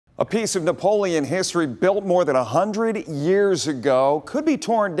A piece of Napoleon history built more than 100 years ago could be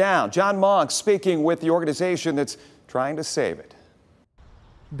torn down. John Monk speaking with the organization that's trying to save it.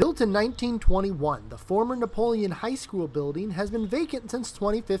 Built in 1921, the former Napoleon High School building has been vacant since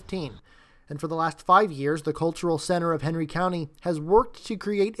 2015. And for the last 5 years, the Cultural Center of Henry County has worked to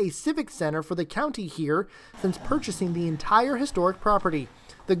create a civic center for the county here since purchasing the entire historic property.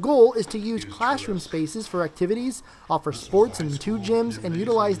 The goal is to use classroom spaces for activities, offer sports in 2 gyms, and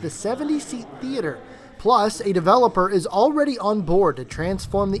utilize the 70-seat theater. Plus, a developer is already on board to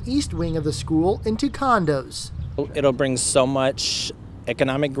transform the east wing of the school into condos. It'll bring so much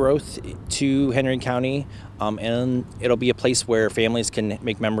economic growth to Henry County, and it'll be a place where families can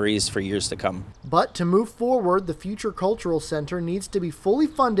make memories for years to come. But to move forward, the future cultural center needs to be fully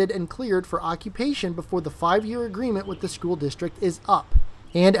funded and cleared for occupation before the 5-year agreement with the school district is up.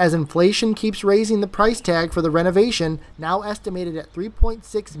 And as inflation keeps raising the price tag for the renovation, now estimated at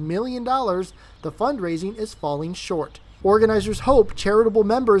 $3.6 million, the fundraising is falling short. Organizers hope charitable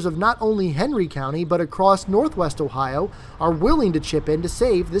members of not only Henry County but across Northwest Ohio are willing to chip in to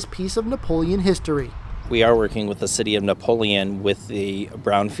save this piece of Napoleon history. We are working with the city of Napoleon with the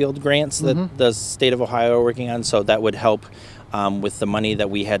brownfield grants that the state of Ohio are working on, so that would help with the money that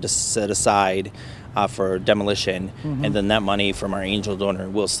we had to set aside for demolition, and then that money from our angel donor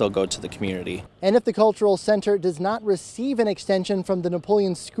will still go to the community. And if the Cultural Center does not receive an extension from the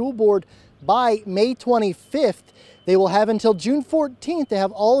Napoleon School Board by May 25th, they will have until June 14th to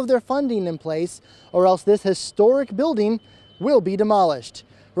have all of their funding in place, or else this historic building will be demolished.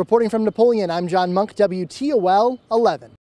 Reporting from Napoleon, I'm John Monk, WTOL 11.